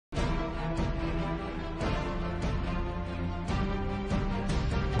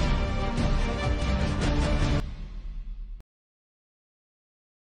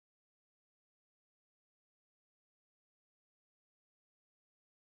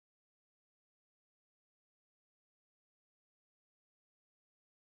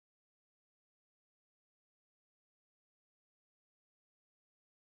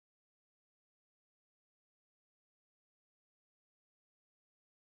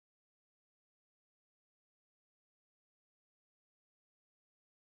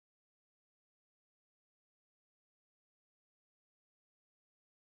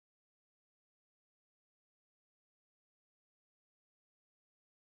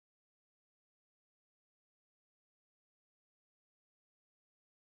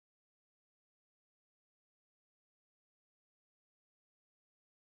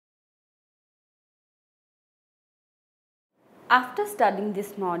After studying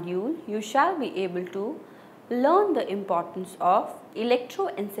this module, you shall be able to learn the importance of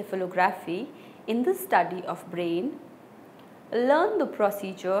electroencephalography in the study of brain, learn the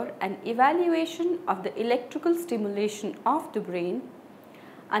procedure and evaluation of the electrical stimulation of the brain,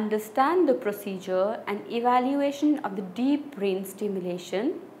 understand the procedure and evaluation of the deep brain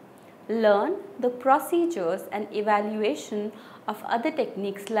stimulation, learn the procedures and evaluation of other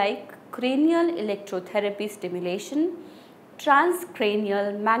techniques like cranial electrotherapy stimulation,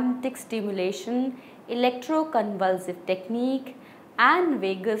 transcranial magnetic stimulation, electroconvulsive technique, and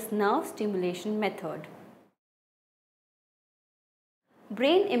vagus nerve stimulation method.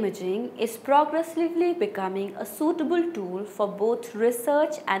 Brain imaging is progressively becoming a suitable tool for both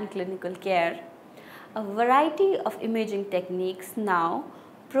research and clinical care. A variety of imaging techniques now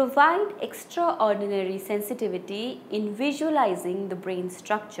provide extraordinary sensitivity in visualizing the brain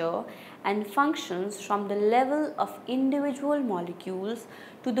structure and functions from the level of individual molecules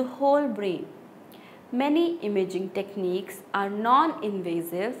to the whole brain. Many imaging techniques are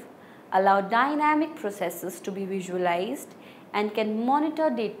non-invasive, allow dynamic processes to be visualized, and can monitor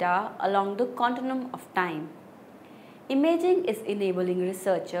data along the continuum of time. Imaging is enabling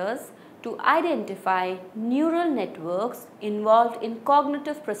researchers to identify neural networks involved in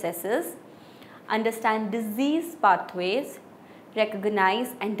cognitive processes, understand disease pathways, recognize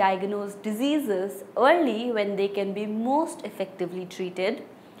and diagnose diseases early when they can be most effectively treated,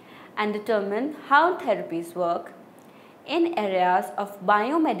 and determine how therapies work. In areas of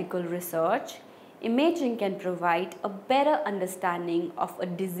biomedical research, imaging can provide a better understanding of a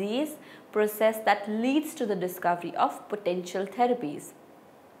disease process that leads to the discovery of potential therapies.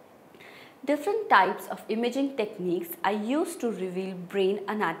 Different types of imaging techniques are used to reveal brain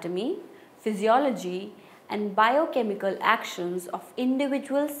anatomy, physiology, and biochemical actions of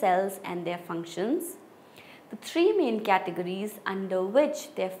individual cells and their functions. The three main categories under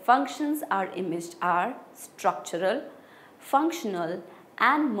which their functions are imaged are structural, functional,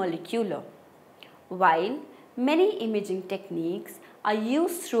 and molecular. While many imaging techniques are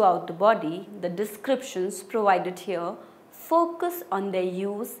used throughout the body, the descriptions provided here focus on their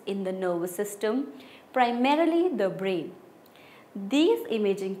use in the nervous system, primarily the brain. These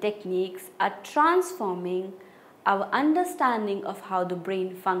imaging techniques are transforming our understanding of how the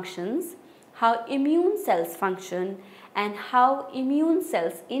brain functions, how immune cells function, and how immune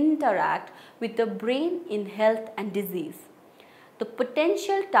cells interact with the brain in health and disease. The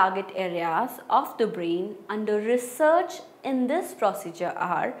potential target areas of the brain under research in this procedure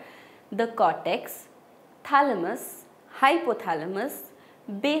are the cortex, thalamus, hypothalamus,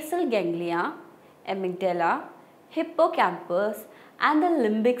 basal ganglia, amygdala, hippocampus, and the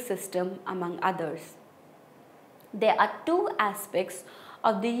limbic system, among others. There are two aspects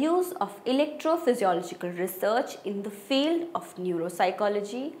of the use of electrophysiological research in the field of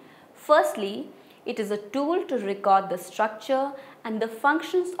neuropsychology. Firstly, it is a tool to record the structure and the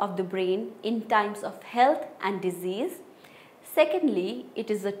functions of the brain in times of health and disease. Secondly, it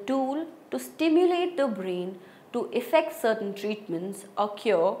is a tool to stimulate the brain to effect certain treatments or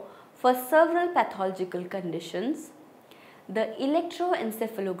cure for several pathological conditions. The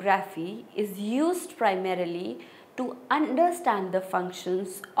electroencephalography is used primarily to understand the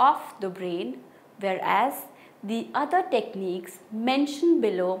functions of the brain, whereas the other techniques mentioned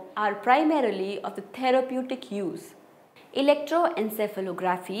below are primarily of the therapeutic use.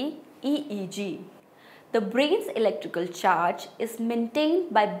 Electroencephalography, EEG. The brain's electrical charge is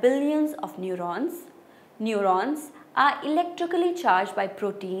maintained by billions of neurons. Neurons are electrically charged by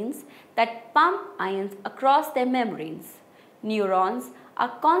proteins that pump ions across their membranes. Neurons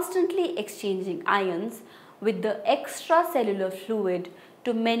are constantly exchanging ions with the extracellular fluid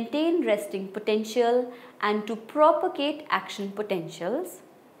to maintain resting potential and to propagate action potentials.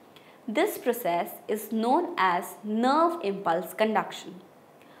 This process is known as nerve impulse conduction.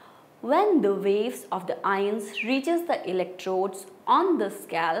 When the waves of the ions reaches the electrodes on the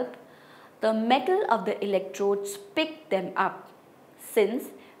scalp, the metal of the electrodes pick them up. Since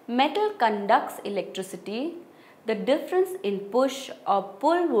metal conducts electricity, the difference in push or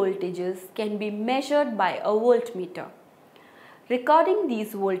pull voltages can be measured by a voltmeter. Recording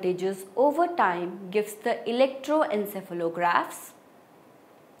these voltages over time gives the electroencephalographs.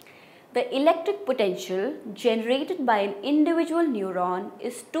 The electric potential generated by an individual neuron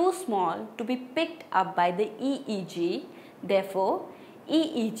is too small to be picked up by the EEG. Therefore,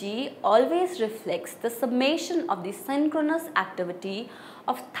 EEG always reflects the summation of the synchronous activity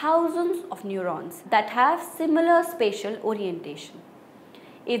of thousands of neurons that have similar spatial orientation.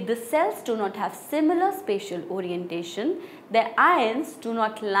 If the cells do not have similar spatial orientation, their ions do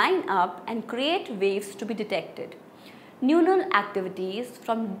not line up and create waves to be detected. neural activities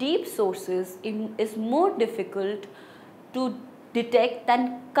from deep sources is more difficult to detect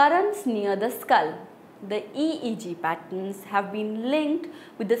than currents near the skull. The EEG patterns have been linked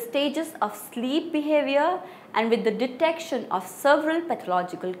with the stages of sleep behavior and with the detection of several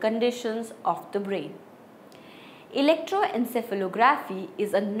pathological conditions of the brain. Electroencephalography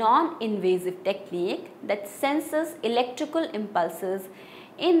is a non-invasive technique that senses electrical impulses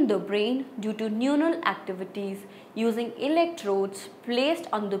in the brain due to neural activities using electrodes placed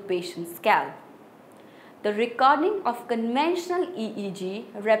on the patient's scalp. The recording of conventional EEG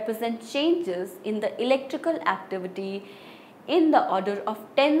represents changes in the electrical activity in the order of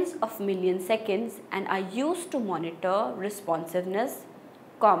tens of milliseconds and are used to monitor responsiveness,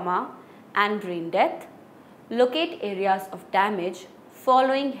 and brain death, locate areas of damage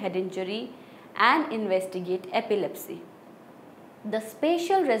following head injury, and investigate epilepsy. The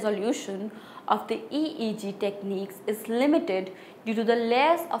spatial resolution of the EEG techniques is limited due to the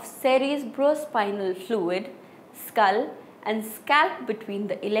layers of cerebrospinal fluid, skull, and scalp between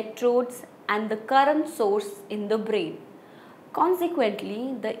the electrodes and the current source in the brain.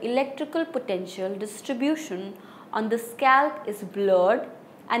 Consequently, the electrical potential distribution on the scalp is blurred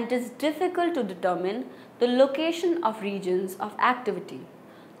and it is difficult to determine the location of regions of activity.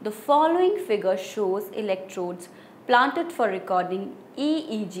 The following figure shows electrodes planted for recording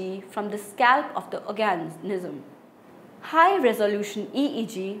EEG from the scalp of the organism. High-resolution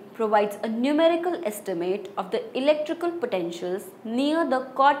EEG provides a numerical estimate of the electrical potentials near the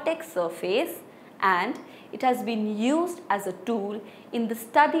cortex surface, and it has been used as a tool in the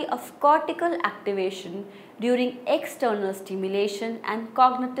study of cortical activation during external stimulation and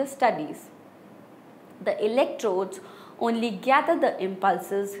cognitive studies. The electrodes only gather the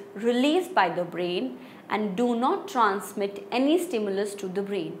impulses released by the brain and do not transmit any stimulus to the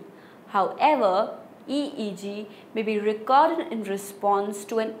brain. However, EEG may be recorded in response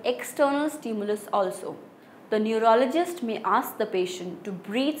to an external stimulus also. The neurologist may ask the patient to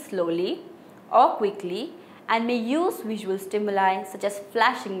breathe slowly or quickly and may use visual stimuli such as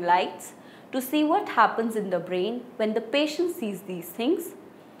flashing lights to see what happens in the brain when the patient sees these things.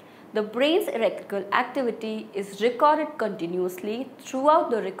 The brain's electrical activity is recorded continuously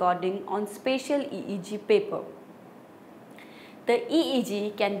throughout the recording on spatial EEG paper. The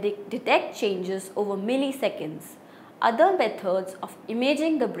EEG can detect changes over milliseconds. Other methods of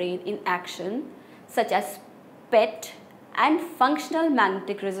imaging the brain in action, such as PET and functional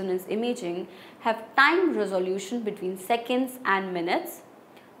magnetic resonance imaging, have time resolution between seconds and minutes.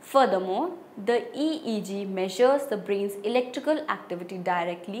 Furthermore, the EEG measures the brain's electrical activity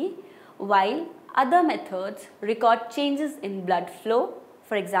directly, while other methods record changes in blood flow,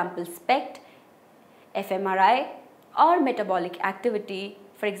 for example SPECT, fMRI, or metabolic activity,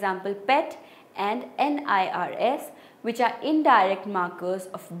 for example PET and NIRS, which are indirect markers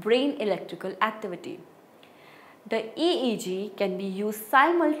of brain electrical activity. The EEG can be used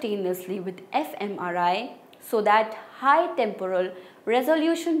simultaneously with fMRI so that high temporal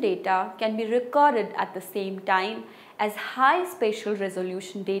resolution data can be recorded at the same time as high spatial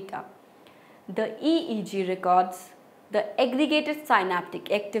resolution data. The EEG records the aggregated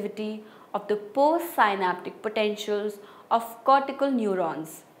synaptic activity of the postsynaptic potentials of cortical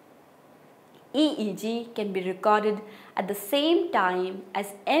neurons. EEG can be recorded at the same time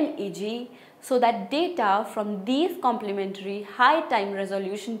as MEG so that data from these complementary high time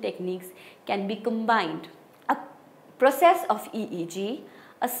resolution techniques can be combined. A process of EEG,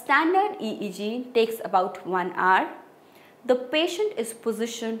 a standard EEG takes about 1 hour. The patient is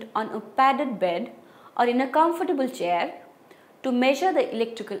positioned on a padded bed or in a comfortable chair. To measure the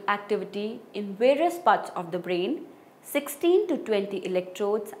electrical activity in various parts of the brain, 16 to 20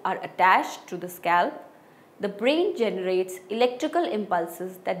 electrodes are attached to the scalp. The brain generates electrical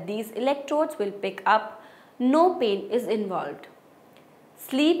impulses that these electrodes will pick up. No pain is involved.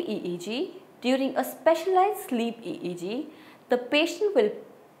 Sleep EEG. During a specialized sleep EEG, the patient will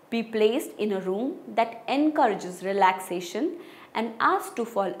be placed in a room that encourages relaxation and asked to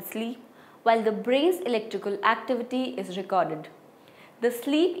fall asleep while the brain's electrical activity is recorded. The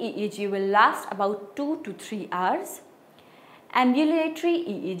sleep EEG will last about 2 to 3 hours. Ambulatory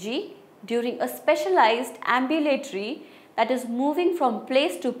EEG. During a specialized ambulatory, that is moving from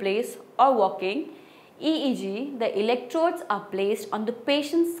place to place or walking, EEG, the electrodes are placed on the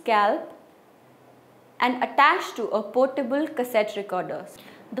patient's scalp and attached to a portable cassette recorder.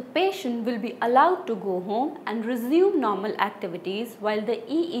 The patient will be allowed to go home and resume normal activities while the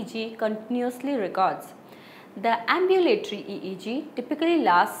EEG continuously records. The ambulatory EEG typically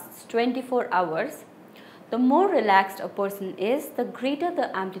lasts 24 hours. The more relaxed a person is, the greater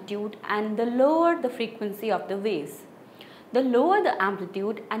the amplitude and the lower the frequency of the waves. The lower the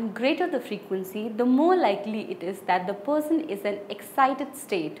amplitude and greater the frequency, the more likely it is that the person is in an excited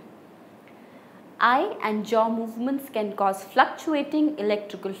state. Eye and jaw movements can cause fluctuating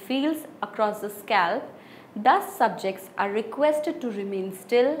electrical fields across the scalp. Thus, subjects are requested to remain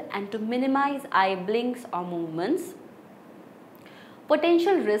still and to minimize eye blinks or movements.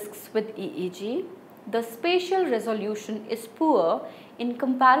 Potential risks with EEG. The spatial resolution is poor in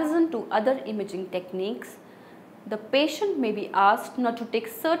comparison to other imaging techniques. The patient may be asked not to take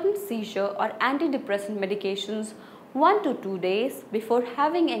certain seizure or antidepressant medications 1 to 2 days before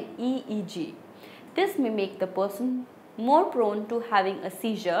having an EEG. This may make the person more prone to having a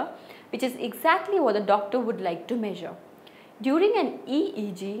seizure, which is exactly what the doctor would like to measure. During an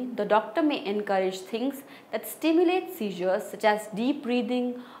EEG, the doctor may encourage things that stimulate seizures such as deep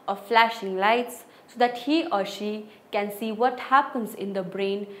breathing or flashing lights so that he or she can see what happens in the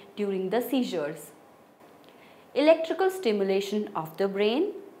brain during the seizures. Electrical stimulation of the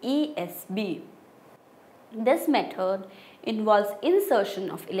brain, ESB. This method involves insertion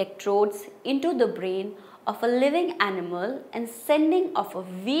of electrodes into the brain of a living animal and sending of a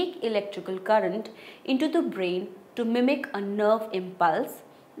weak electrical current into the brain to mimic a nerve impulse.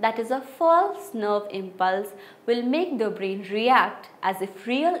 That is, a false nerve impulse will make the brain react as if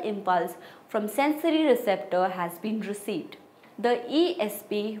real impulse from sensory receptor has been received. The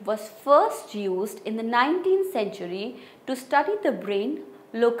ESP was first used in the 19th century to study the brain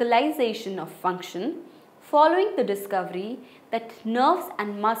localization of function, following the discovery that nerves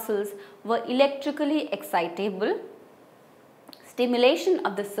and muscles were electrically excitable. Stimulation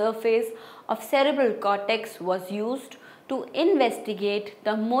of the surface of cerebral cortex was used to investigate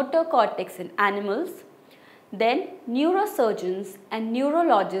the motor cortex in animals. Then neurosurgeons and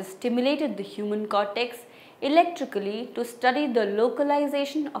neurologists stimulated the human cortex electrically to study the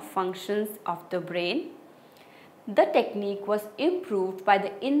localization of functions of the brain. The technique was improved by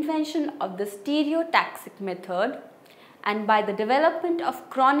the invention of the stereotaxic method and by the development of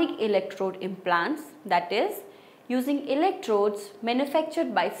chronic electrode implants, that is, using electrodes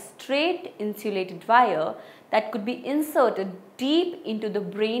manufactured by straight insulated wire that could be inserted deep into the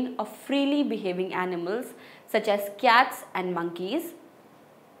brain of freely behaving animals such as cats and monkeys.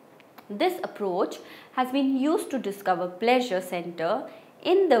 This approach has been used to discover pleasure center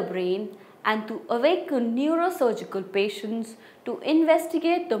in the brain and to awaken neurosurgical patients to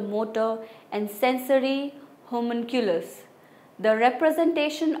investigate the motor and sensory homunculus, the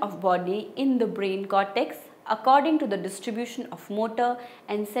representation of body in the brain cortex according to the distribution of motor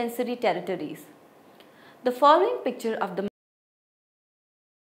and sensory territories. The following picture of the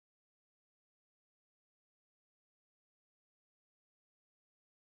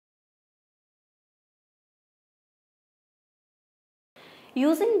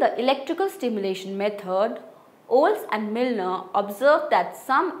Using the electrical stimulation method, Olds and Milner observed that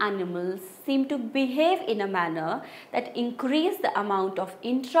some animals seem to behave in a manner that increased the amount of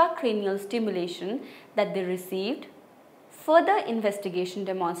intracranial stimulation that they received. Further investigation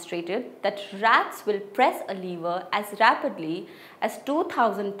demonstrated that rats will press a lever as rapidly as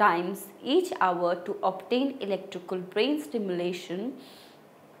 2000 times each hour to obtain electrical brain stimulation,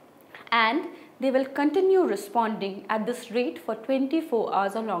 and they will continue responding at this rate for 24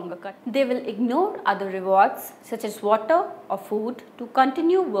 hours or longer. They will ignore other rewards such as water or food to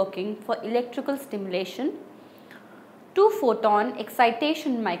continue working for electrical stimulation. Two-photon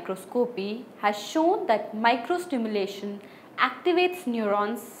excitation microscopy has shown that microstimulation activates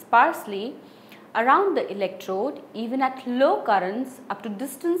neurons sparsely around the electrode even at low currents up to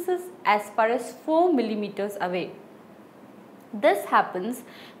distances as far as 4 millimeters away. This happens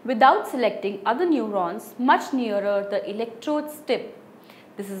without selecting other neurons much nearer the electrode's tip.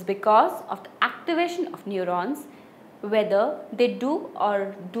 This is because of the activation of neurons, whether they do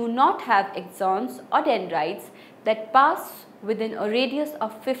or do not have axons or dendrites that pass within a radius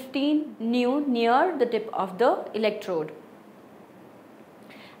of 15 µ near the tip of the electrode.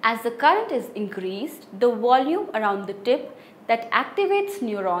 As the current is increased, the volume around the tip that activates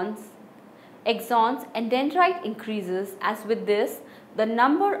neurons, axons and dendrite increases. As with this, the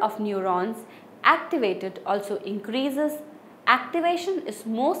number of neurons activated also increases. Activation is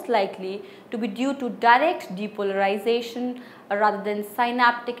most likely to be due to direct depolarization rather than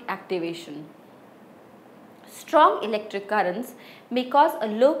synaptic activation. Strong electric currents may cause a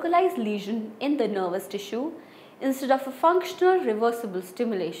localized lesion in the nervous tissue instead of a functional reversible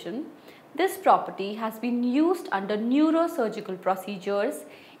stimulation. This property has been used under neurosurgical procedures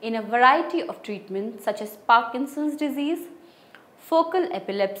in a variety of treatments such as Parkinson's disease, focal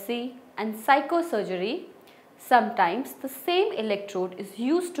epilepsy and psychosurgery. Sometimes the same electrode is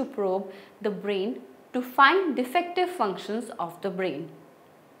used to probe the brain to find defective functions of the brain.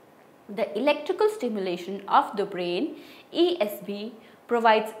 The electrical stimulation of the brain, ESB,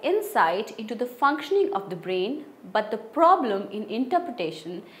 provides insight into the functioning of the brain, but the problem in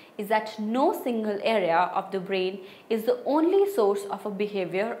interpretation is that no single area of the brain is the only source of a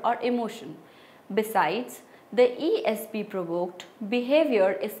behavior or emotion. Besides, the ESB provoked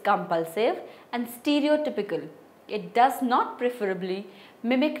behavior is compulsive and stereotypical. It does not preferably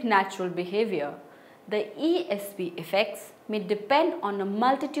mimic natural behavior. The ESB effects may depend on a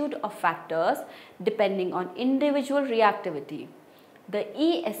multitude of factors depending on individual reactivity. The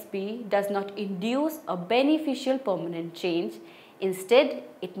ESB does not induce a beneficial permanent change. Instead,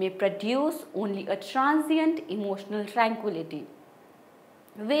 it may produce only a transient emotional tranquility.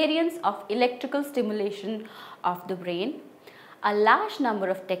 Variants of electrical stimulation of the brain. A large number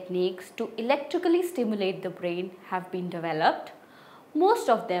of techniques to electrically stimulate the brain have been developed. Most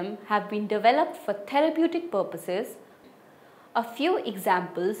of them have been developed for therapeutic purposes. A few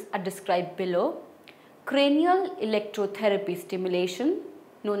examples are described below. Cranial electrotherapy stimulation,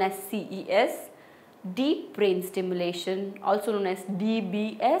 known as CES, deep brain stimulation, also known as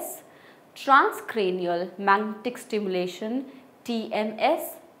DBS, transcranial magnetic stimulation,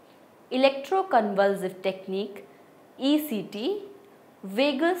 TMS, electroconvulsive technique, ECT,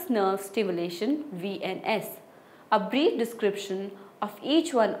 vagus nerve stimulation, VNS. A brief description of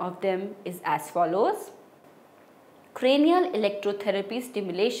each one of them is as follows. Cranial electrotherapy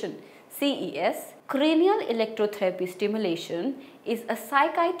stimulation, CES. Cranial electrotherapy stimulation is a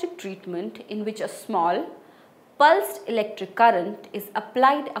psychiatric treatment in which a small, pulsed electric current is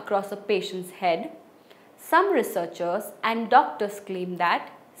applied across a patient's head. Some researchers and doctors claim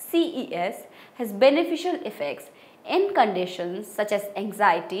that CES has beneficial effects in conditions such as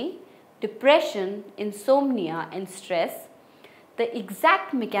anxiety, depression, insomnia, and stress. The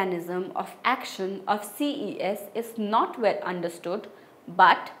exact mechanism of action of CES is not well understood,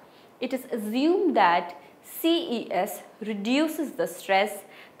 but it is assumed that CES reduces the stress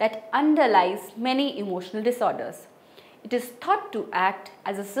that underlies many emotional disorders. It is thought to act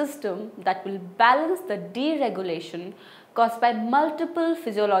as a system that will balance the deregulation caused by multiple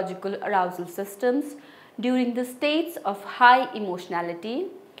physiological arousal systems during the states of high emotionality.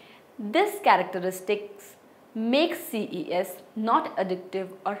 This characteristics makes CES not addictive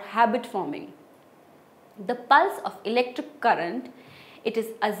or habit forming. The pulse of electric current, it is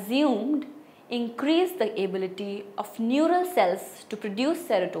assumed, increase the ability of neural cells to produce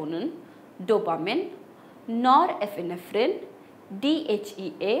serotonin, dopamine, norepinephrine,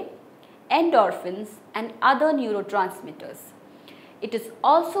 DHEA, endorphins, and other neurotransmitters. It is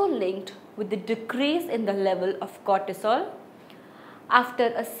also linked with the decrease in the level of cortisol. After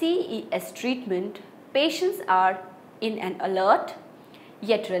a CES treatment, patients are in an alert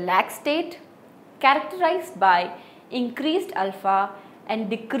yet relaxed state characterized by increased alpha and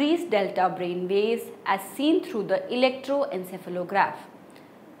decreased delta brain waves as seen through the electroencephalograph.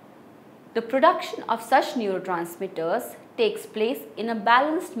 The production of such neurotransmitters takes place in a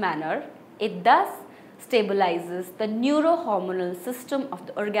balanced manner. It thus stabilizes the neurohormonal system of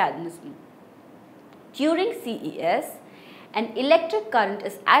the organism. During CES, an electric current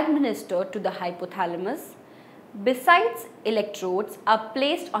is administered to the hypothalamus. Besides, electrodes are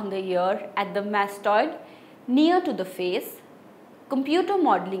placed on the ear at the mastoid near to the face. Computer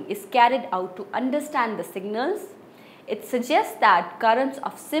modeling is carried out to understand the signals. It suggests that currents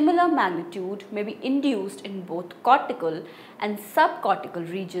of similar magnitude may be induced in both cortical and subcortical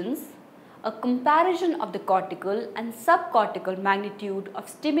regions. A comparison of the cortical and subcortical magnitude of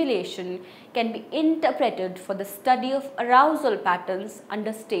stimulation can be interpreted for the study of arousal patterns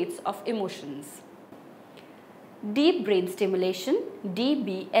under states of emotions. Deep brain stimulation,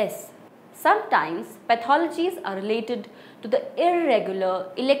 DBS. Sometimes pathologies are related to the irregular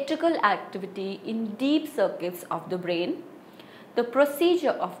electrical activity in deep circuits of the brain. The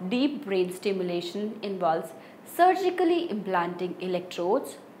procedure of deep brain stimulation involves surgically implanting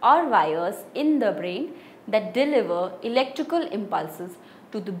electrodes or wires in the brain that deliver electrical impulses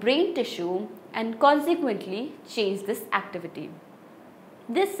to the brain tissue and consequently change this activity.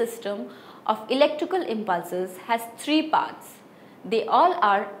 This system of electrical impulses has three parts. They all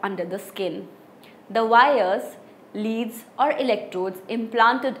are under the skin. The wires, leads or electrodes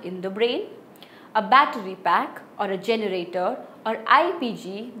implanted in the brain, a battery pack or a generator or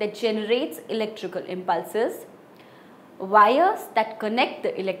IPG that generates electrical impulses, wires that connect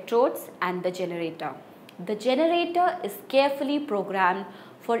the electrodes and the generator. The generator is carefully programmed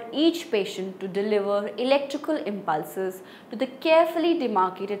for each patient to deliver electrical impulses to the carefully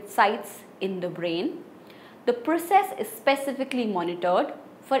demarcated sites in the brain. The process is specifically monitored.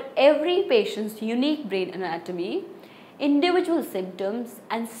 for every patient's unique brain anatomy, individual symptoms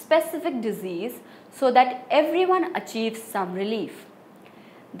and specific disease so that everyone achieves some relief.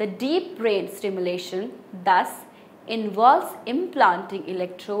 The deep brain stimulation thus involves implanting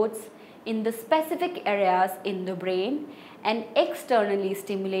electrodes in the specific areas in the brain and externally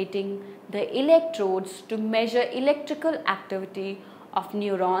stimulating the electrodes to measure electrical activity of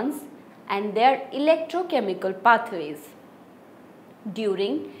neurons and their electrochemical pathways.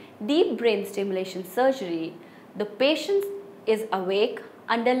 During deep brain stimulation surgery, the patient is awake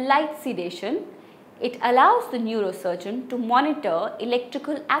under light sedation. It allows the neurosurgeon to monitor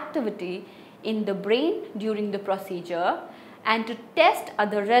electrical activity in the brain during the procedure and to test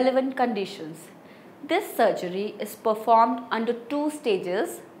other relevant conditions. This surgery is performed under two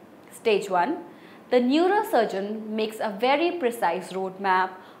stages. Stage 1. The neurosurgeon makes a very precise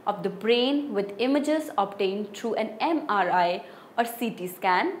roadmap of the brain with images obtained through an MRI or CT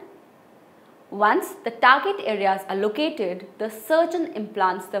scan. Once the target areas are located, the surgeon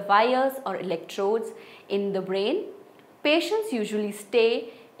implants the wires or electrodes in the brain. Patients usually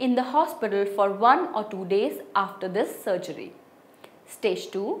stay in the hospital for 1 or 2 days after this surgery.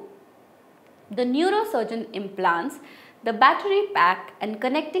 Stage 2. The neurosurgeon implants the battery pack and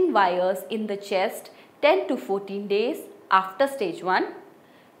connecting wires in the chest 10 to 14 days after stage 1.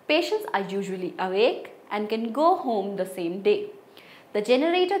 Patients are usually awake and can go home the same day. The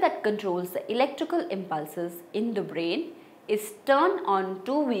generator that controls the electrical impulses in the brain is turned on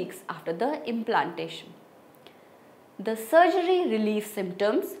 2 weeks after the implantation. The surgery relieves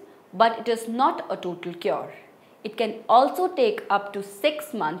symptoms, but it is not a total cure. It can also take up to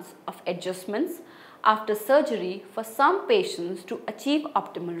 6 months of adjustments after surgery for some patients to achieve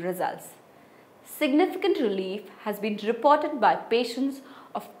optimal results. Significant relief has been reported by patients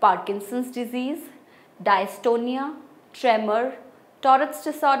of Parkinson's disease, dystonia, tremor, Tourette's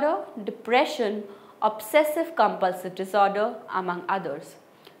disorder, depression, obsessive compulsive disorder, among others.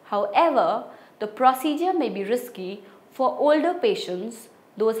 However, the procedure may be risky for older patients,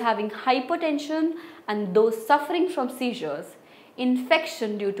 those having hypertension and those suffering from seizures.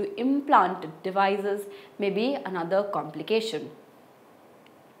 Infection due to implanted devices may be another complication.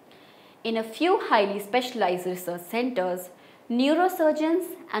 In a few highly specialized research centers, neurosurgeons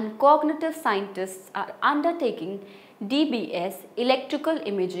and cognitive scientists are undertaking DBS electrical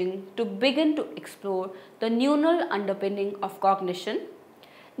imaging to begin to explore the neural underpinning of cognition.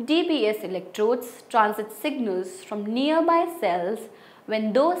 DBS electrodes transit signals from nearby cells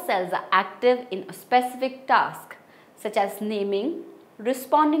when those cells are active in a specific task, such as naming,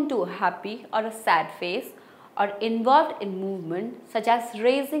 responding to a happy or a sad face, or involved in movement such as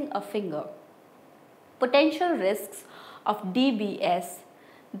raising a finger. Potential risks of DBS.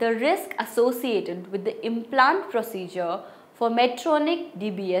 The risk associated with the implant procedure for Medtronic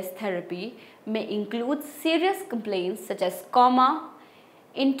DBS therapy may include serious complaints such as coma,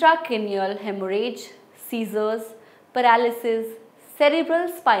 intracranial hemorrhage, seizures, paralysis, cerebral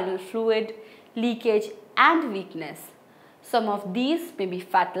spinal fluid, leakage and weakness. Some of these may be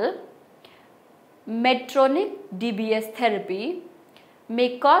fatal. Medtronic DBS therapy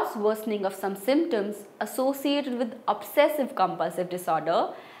may cause worsening of some symptoms associated with obsessive compulsive disorder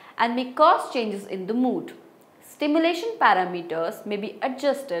and may cause changes in the mood. Stimulation parameters may be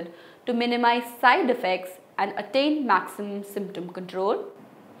adjusted to minimize side effects and attain maximum symptom control.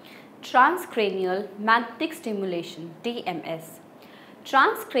 Transcranial magnetic stimulation (TMS).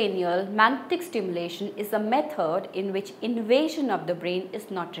 Transcranial magnetic stimulation is a method in which invasion of the brain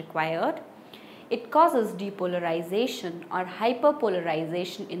is not required. It causes depolarization or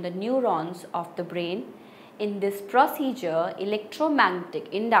hyperpolarization in the neurons of the brain. In this procedure,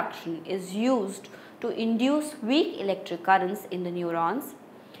 electromagnetic induction is used to induce weak electric currents in the neurons.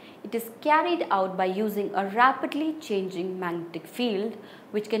 It is carried out by using a rapidly changing magnetic field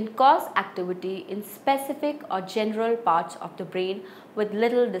which can cause activity in specific or general parts of the brain with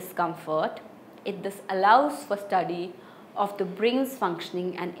little discomfort. This allows for study of the brain's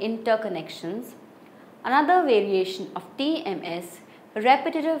functioning and interconnections. Another variation of TMS,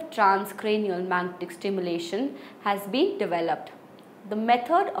 repetitive transcranial magnetic stimulation, has been developed. The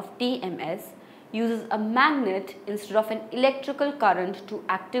method of TMS uses a magnet instead of an electrical current to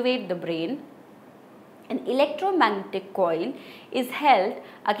activate the brain. An electromagnetic coil is held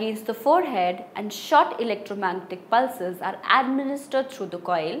against the forehead and short electromagnetic pulses are administered through the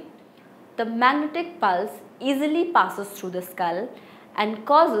coil. The magnetic pulse easily passes through the skull and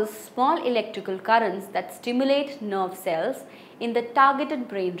causes small electrical currents that stimulate nerve cells in the targeted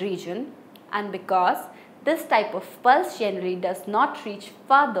brain region, and because this type of pulse generally does not reach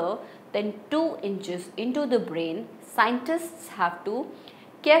further than 2 inches into the brain, scientists have to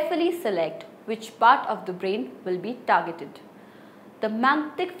carefully select which part of the brain will be targeted. The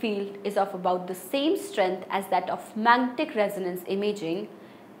magnetic field is of about the same strength as that of magnetic resonance imaging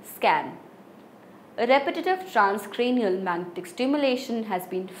scan. Repetitive transcranial magnetic stimulation has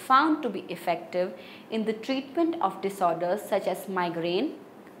been found to be effective in the treatment of disorders such as migraine,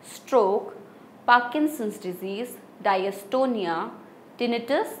 stroke, Parkinson's disease, dystonia,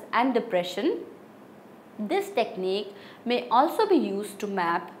 tinnitus and depression. This technique may also be used to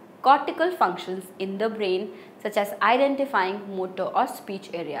map cortical functions in the brain such as identifying motor or speech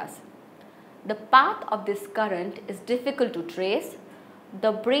areas. The path of this current is difficult to trace.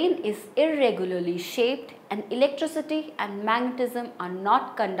 The brain is irregularly shaped and electricity and magnetism are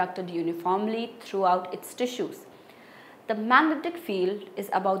not conducted uniformly throughout its tissues. The magnetic field is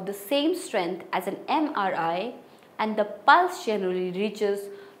about the same strength as an MRI and the pulse generally reaches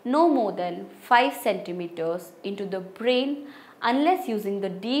no more than 5 centimeters into the brain unless using the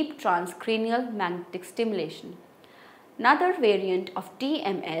deep transcranial magnetic stimulation. Another variant of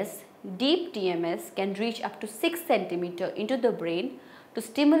TMS, deep TMS, can reach up to 6 centimeters into the brain to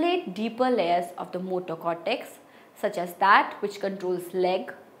stimulate deeper layers of the motor cortex, such as that which controls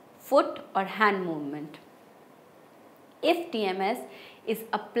leg, foot or hand movement. If TMS is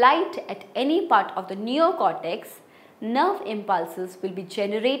applied at any part of the neocortex, nerve impulses will be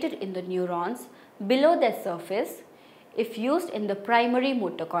generated in the neurons below their surface. If used in the primary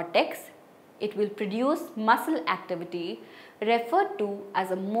motor cortex, it will produce muscle activity referred to as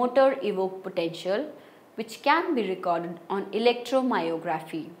a motor evoked potential, which can be recorded on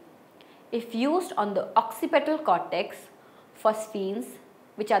electromyography. If used on the occipital cortex, phosphenes,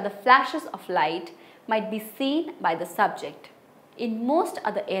 which are the flashes of light, might be seen by the subject. In most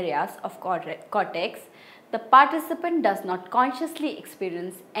other areas of cortex, the participant does not consciously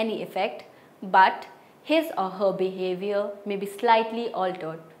experience any effect, but his or her behavior may be slightly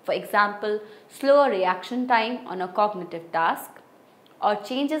altered. For example, slower reaction time on a cognitive task or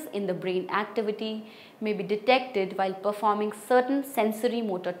changes in the brain activity may be detected while performing certain sensory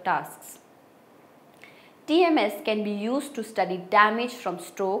motor tasks. TMS can be used to study damage from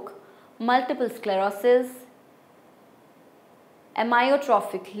stroke, multiple sclerosis,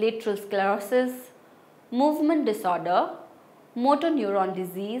 amyotrophic lateral sclerosis, movement disorder, motor neuron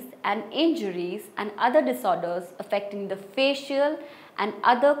disease and injuries and other disorders affecting the facial and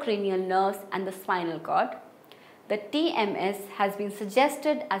other cranial nerves and the spinal cord. The TMS has been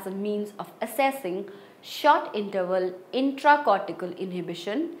suggested as a means of assessing short interval intracortical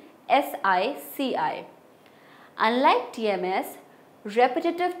inhibition SICI. Unlike TMS,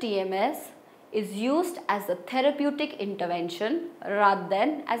 repetitive TMS is used as a therapeutic intervention rather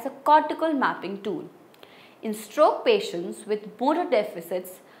than as a cortical mapping tool. In stroke patients with motor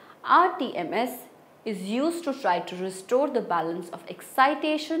deficits, RTMS is used to try to restore the balance of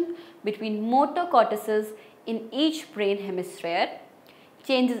excitation between motor cortices in each brain hemisphere.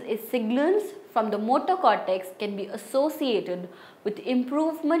 Changes in signals from the motor cortex can be associated with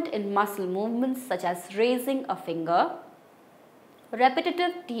improvement in muscle movements such as raising a finger.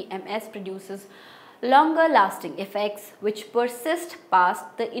 Repetitive TMS produces longer lasting effects which persist past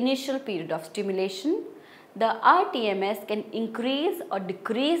the initial period of stimulation. The RTMS can increase or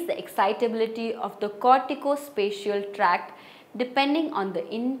decrease the excitability of the corticospatial tract depending on the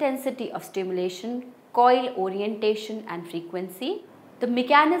intensity of stimulation, coil orientation and frequency. The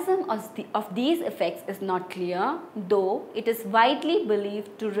mechanism of these effects is not clear, though it is widely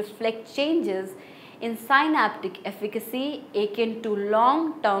believed to reflect changes in synaptic efficacy akin to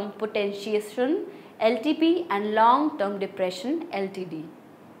long-term potentiation LTP and long-term depression LTD.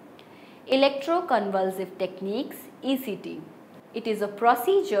 Electroconvulsive techniques ECT. It is a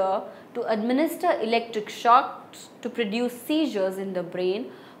procedure to administer electric shocks to produce seizures in the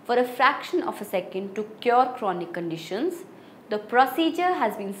brain for a fraction of a second to cure chronic conditions. The procedure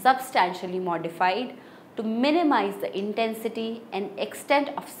has been substantially modified to minimize the intensity and extent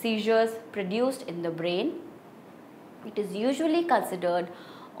of seizures produced in the brain. It is usually considered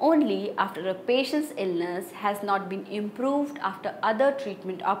only after a patient's illness has not been improved after other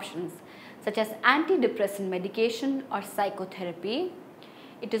treatment options such as antidepressant medication or psychotherapy.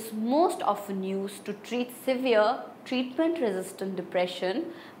 It is most often used to treat severe treatment-resistant depression,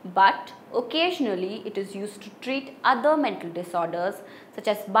 but occasionally it is used to treat other mental disorders such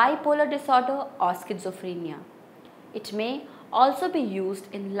as bipolar disorder or schizophrenia. It may also be used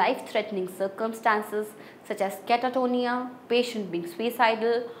in life-threatening circumstances such as catatonia, patient being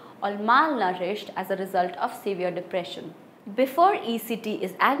suicidal or malnourished as a result of severe depression. Before ECT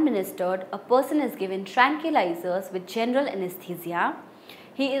is administered, a person is given tranquilizers with general anesthesia.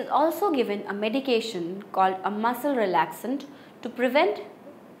 He is also given a medication called a muscle relaxant to prevent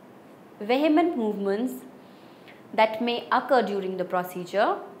vehement movements that may occur during the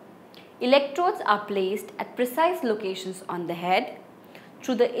procedure. Electrodes are placed at precise locations on the head.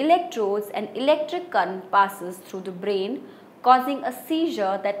 Through the electrodes, an electric current passes through the brain, causing a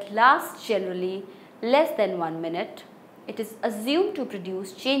seizure that lasts generally less than 1 minute. It is assumed to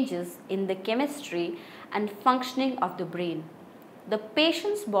produce changes in the chemistry and functioning of the brain. The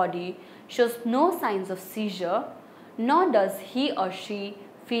patient's body shows no signs of seizure, nor does he or she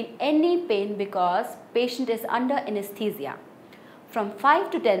feel any pain because patient is under anesthesia. From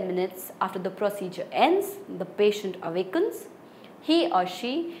 5 to 10 minutes after the procedure ends, the patient awakens. He or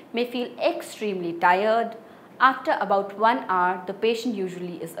she may feel extremely tired. After about 1 hour, the patient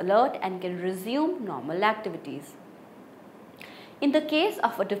usually is alert and can resume normal activities. In the case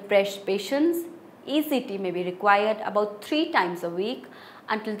of a depressed patient, ECT may be required about 3 times a week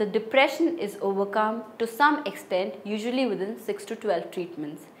until the depression is overcome to some extent, usually within 6 to 12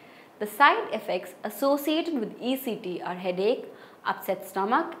 treatments. The side effects associated with ECT are headache, upset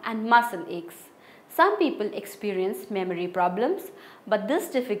stomach and muscle aches. Some people experience memory problems, but this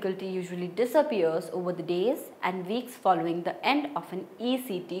difficulty usually disappears over the days and weeks following the end of an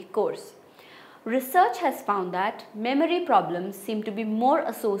ECT course. Research has found that memory problems seem to be more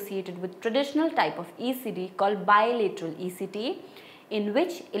associated with traditional type of ECT called bilateral ECT, in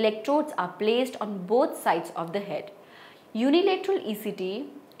which electrodes are placed on both sides of the head. Unilateral ECT,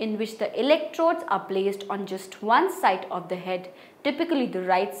 in which the electrodes are placed on just one side of the head, typically the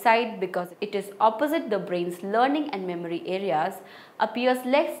right side because it is opposite the brain's learning and memory areas, appears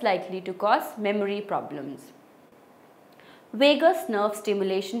less likely to cause memory problems. Vagus nerve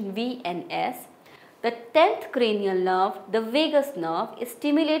stimulation (VNS). The 10th cranial nerve, the vagus nerve, is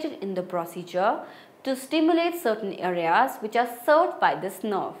stimulated in the procedure to stimulate certain areas which are served by this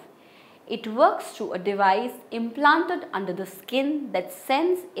nerve. It works through a device implanted under the skin that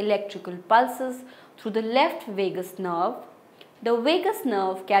sends electrical pulses through the left vagus nerve. The vagus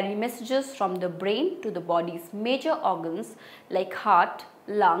nerve carries messages from the brain to the body's major organs like heart,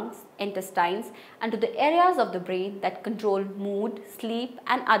 lungs, intestines, and to the areas of the brain that control mood, sleep,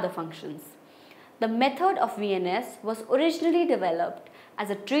 and other functions. The method of VNS was originally developed as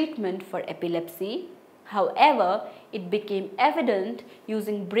a treatment for epilepsy. However, it became evident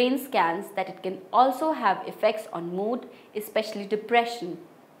using brain scans that it can also have effects on mood, especially depression.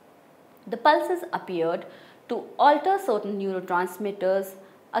 The pulses appeared to alter certain neurotransmitters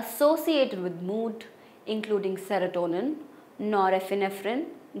associated with mood, including serotonin, norepinephrine,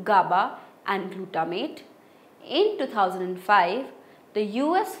 GABA, and glutamate. In 2005, the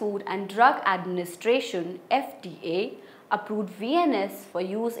US Food and Drug Administration (FDA) approved VNS for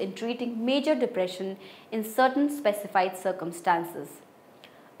use in treating major depression in certain specified circumstances.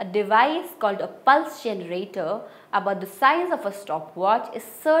 A device called a pulse generator, about the size of a stopwatch, is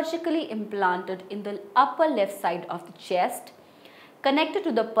surgically implanted in the upper left side of the chest. Connected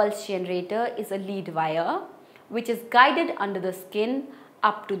to the pulse generator is a lead wire, which is guided under the skin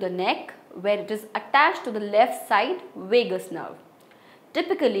up to the neck, where it is attached to the left side vagus nerve.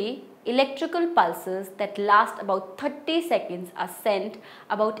 Typically, electrical pulses that last about 30 seconds are sent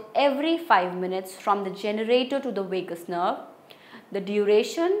about every 5 minutes from the generator to the vagus nerve. The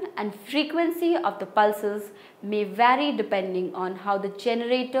duration and frequency of the pulses may vary depending on how the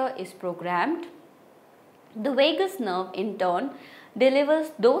generator is programmed. The vagus nerve in turn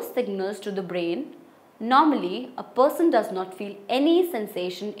delivers those signals to the brain. Normally, a person does not feel any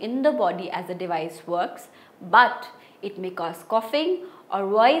sensation in the body as the device works, but it may cause coughing or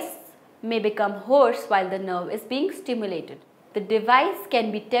voice may become hoarse while the nerve is being stimulated. The device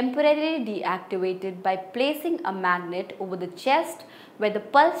can be temporarily deactivated by placing a magnet over the chest where the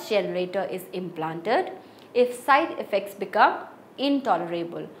pulse generator is implanted if side effects become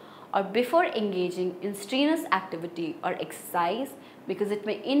intolerable, or before engaging in strenuous activity or exercise because it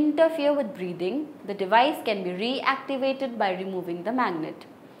may interfere with breathing. The device can be reactivated by removing the magnet.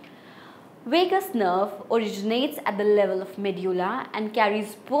 Vagus nerve originates at the level of medulla and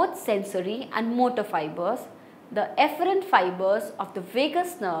carries both sensory and motor fibers. The efferent fibers of the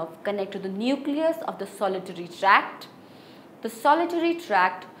vagus nerve connect to the nucleus of the solitary tract. The solitary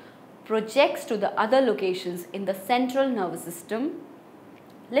tract projects to the other locations in the central nervous system.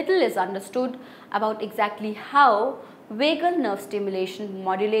 Little is understood about exactly how vagal nerve stimulation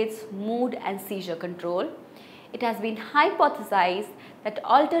modulates mood and seizure control. It has been hypothesized that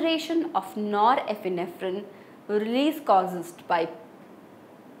alteration of norepinephrine release caused by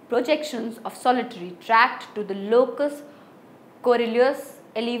projections of solitary tract to the locus coeruleus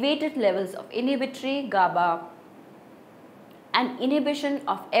elevated levels of inhibitory GABA and inhibition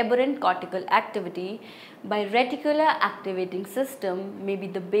of aberrant cortical activity by reticular activating system may be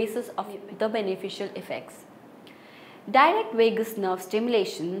the basis of the beneficial effects. Direct vagus nerve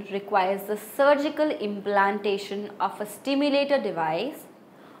stimulation requires the surgical implantation of a stimulator device.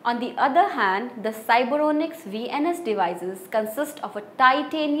 On the other hand, the Cyberonics VNS devices consist of a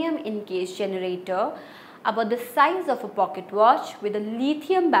titanium encased generator about the size of a pocket watch with a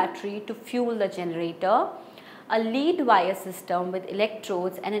lithium battery to fuel the generator, a lead wire system with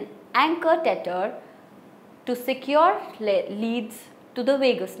electrodes and an anchor tether to secure leads to the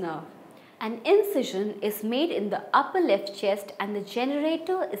vagus nerve. An incision is made in the upper left chest and the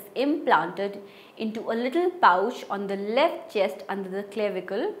generator is implanted into a little pouch on the left chest under the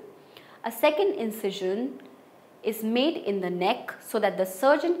clavicle. A second incision is made in the neck so that the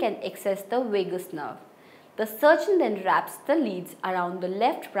surgeon can access the vagus nerve. The surgeon then wraps the leads around the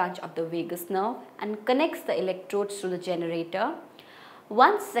left branch of the vagus nerve and connects the electrodes to the generator.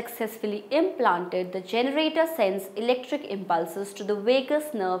 Once successfully implanted, the generator sends electric impulses to the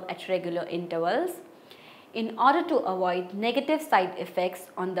vagus nerve at regular intervals. In order to avoid negative side effects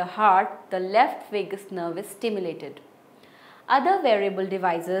on the heart, the left vagus nerve is stimulated. Other wearable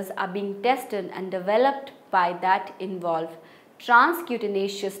devices are being tested and developed by that involve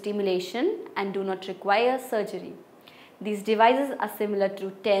transcutaneous stimulation and do not require surgery. These devices are similar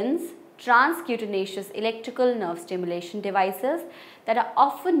to TENS, transcutaneous electrical nerve stimulation devices that are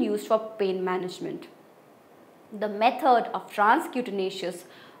often used for pain management. The method of transcutaneous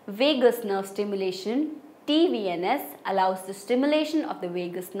vagus nerve stimulation (TVNS) allows the stimulation of the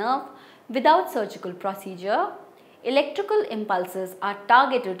vagus nerve without surgical procedure. Electrical impulses are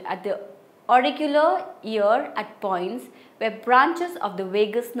targeted at the auricular ear at points where branches of the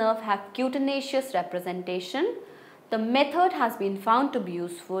vagus nerve have cutaneous representation. The method has been found to be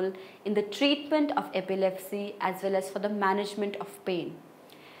useful in the treatment of epilepsy as well as for the management of pain.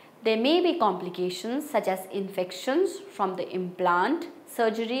 There may be complications such as infections from the implant,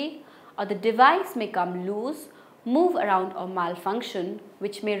 surgery, or the device may come loose, move around or malfunction,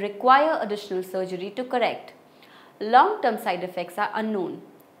 which may require additional surgery to correct. Long-term side effects are unknown.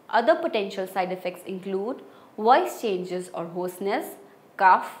 Other potential side effects include voice changes or hoarseness,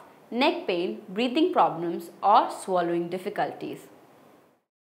 cough, neck pain, breathing problems, or swallowing difficulties.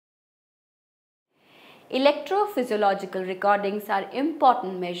 Electrophysiological recordings are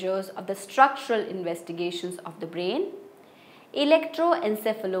important measures of the structural investigations of the brain.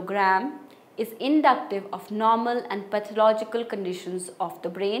 Electroencephalogram is inductive of normal and pathological conditions of the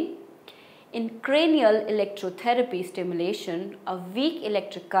brain. In cranial electrotherapy stimulation, a weak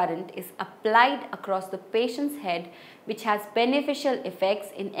electric current is applied across the patient's head, which has beneficial effects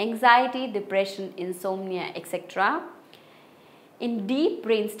in anxiety, depression, insomnia, etc. In deep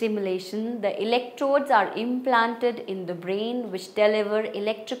brain stimulation, the electrodes are implanted in the brain which deliver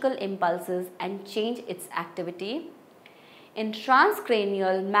electrical impulses and change its activity. In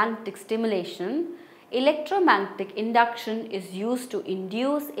transcranial magnetic stimulation, electromagnetic induction is used to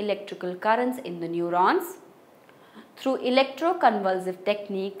induce electrical currents in the neurons. Through electroconvulsive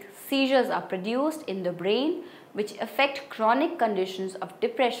technique, seizures are produced in the brain which affect chronic conditions of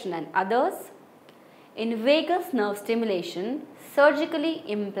depression and others. In vagus nerve stimulation, surgically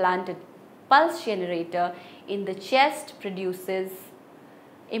implanted pulse generator in the chest produces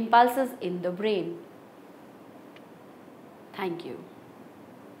impulses in the brain. Thank you.